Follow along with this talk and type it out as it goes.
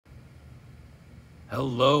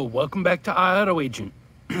Hello, welcome back to iAutoAgent.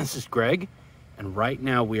 This is Greg, and right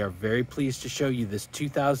now we are very pleased to show you this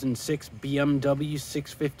 2006 BMW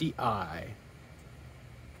 650i.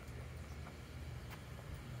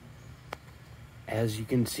 As you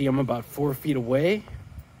can see, I'm about 4 feet away,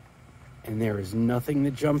 and there is nothing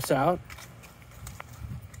that jumps out.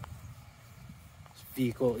 This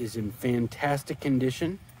vehicle is in fantastic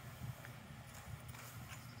condition.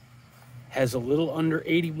 Has a little under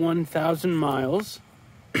 81,000 miles,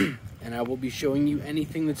 and I will be showing you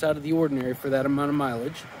anything that's out of the ordinary for that amount of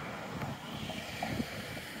mileage.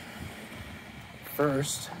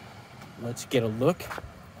 First, let's get a look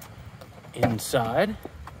inside.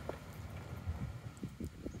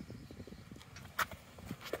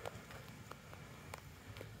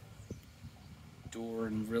 Door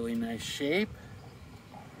in really nice shape.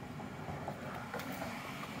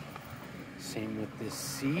 Same with this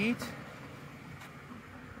seat.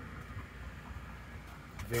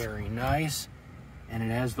 Very nice, and it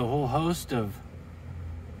has the whole host of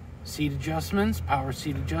seat adjustments, power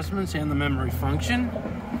seat adjustments, and the memory function.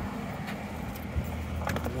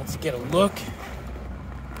 Let's get a look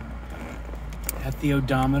at the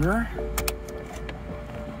odometer.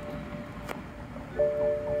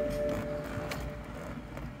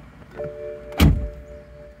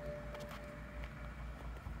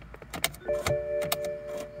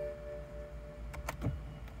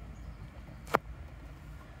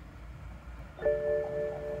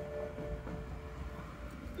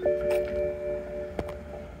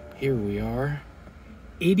 Here we are,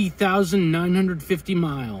 80,950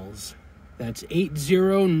 miles. That's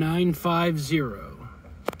 80,950. Look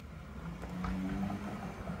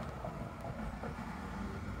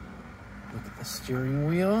at the steering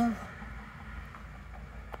wheel.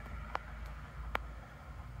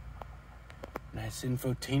 Nice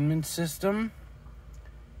infotainment system.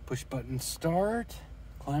 Push button start,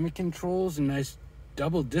 climate controls, and nice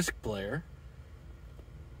double disc player.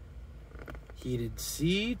 Heated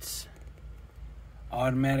seats,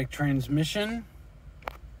 automatic transmission.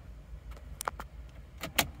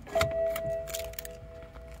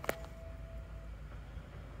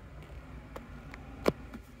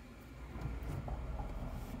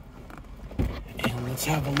 And let's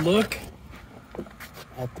have a look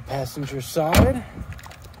at the passenger side.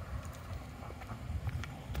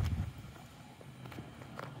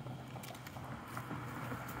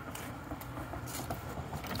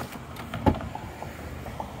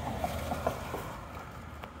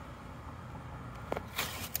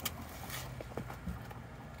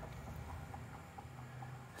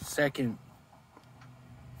 Second,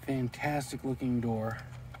 fantastic looking door.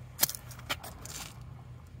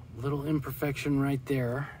 Little imperfection right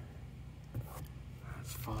there.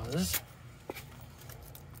 That's fuzz.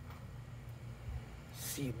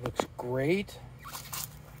 Seat looks great.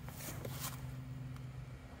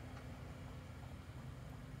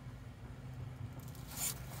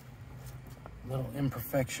 Little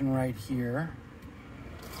imperfection right here.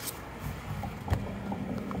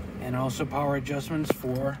 And also power adjustments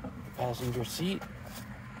for the passenger seat.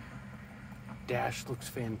 Dash looks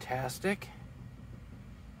fantastic.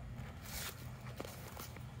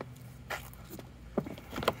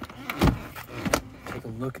 Take a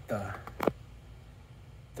look at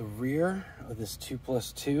the rear of this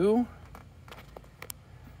 2+2.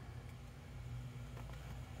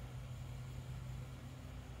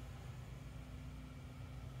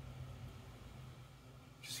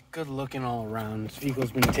 Good looking all around. This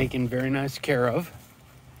vehicle's been taken very nice care of.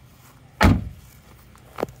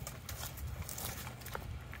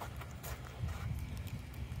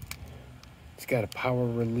 It's got a power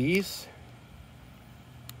release.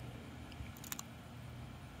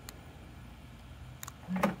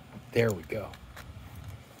 There we go.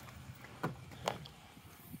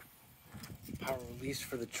 Power release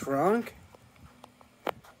for the trunk.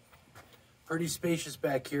 Pretty spacious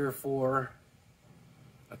back here for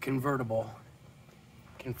a convertible.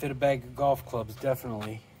 Can fit a bag of golf clubs,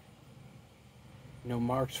 definitely. No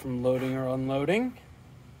marks from loading or unloading.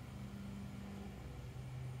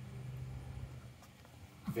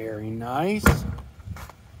 Very nice.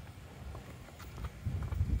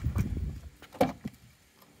 And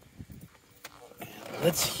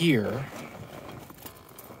let's hear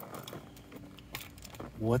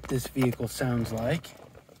what this vehicle sounds like.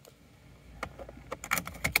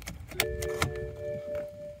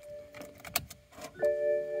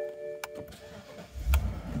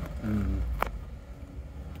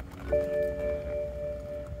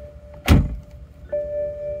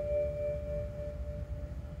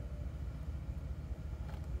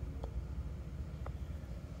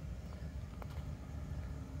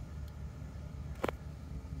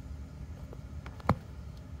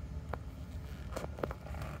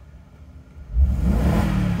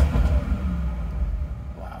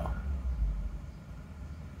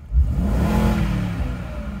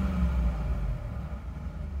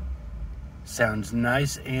 Sounds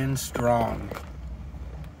nice and strong.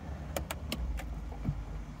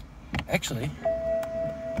 Actually,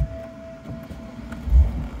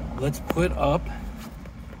 let's put up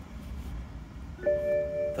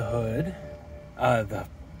the hood, the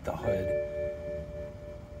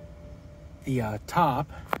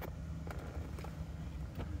top.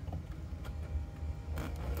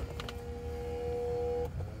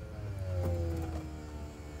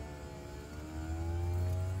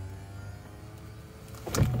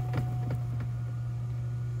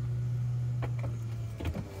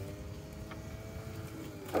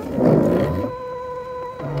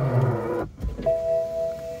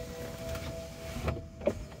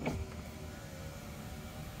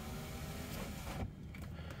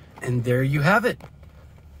 And there you have it.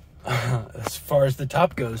 As far as the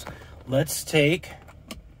top goes, let's take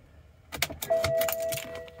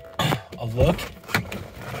a look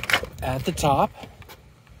at the top.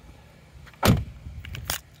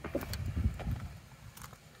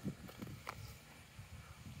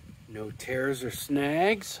 No tears or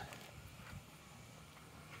snags.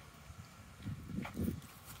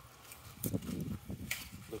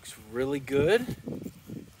 Looks really good.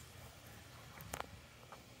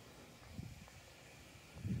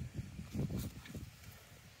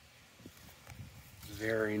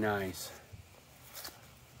 Very nice.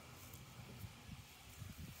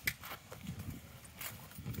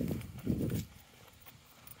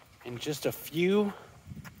 And just a few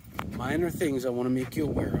minor things I want to make you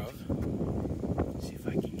aware of. See if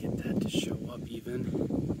I can get that to show up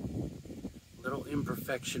even. Little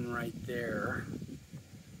imperfection right there.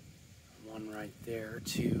 One right there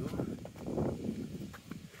too.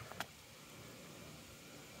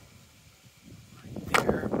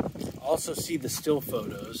 Also see the still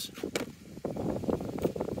photos.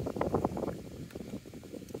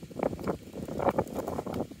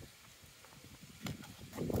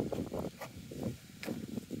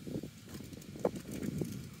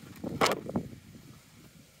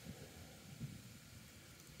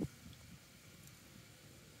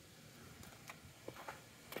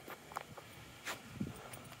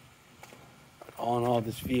 All in all,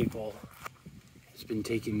 this vehicle has been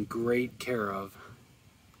taken great care of.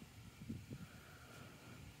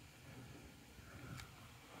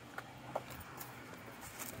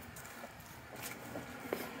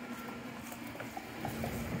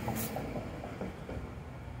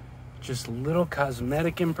 Just little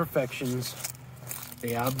cosmetic imperfections.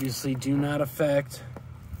 They obviously do not affect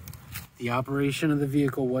the operation of the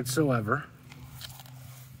vehicle whatsoever.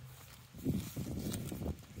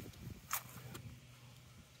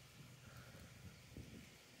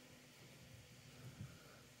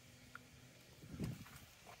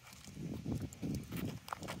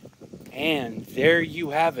 And there you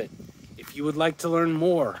have it. If you would like to learn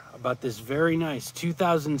more about this very nice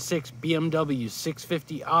 2006 BMW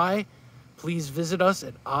 650i, please visit us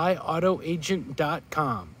at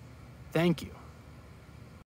iAutoAgent.com. Thank you.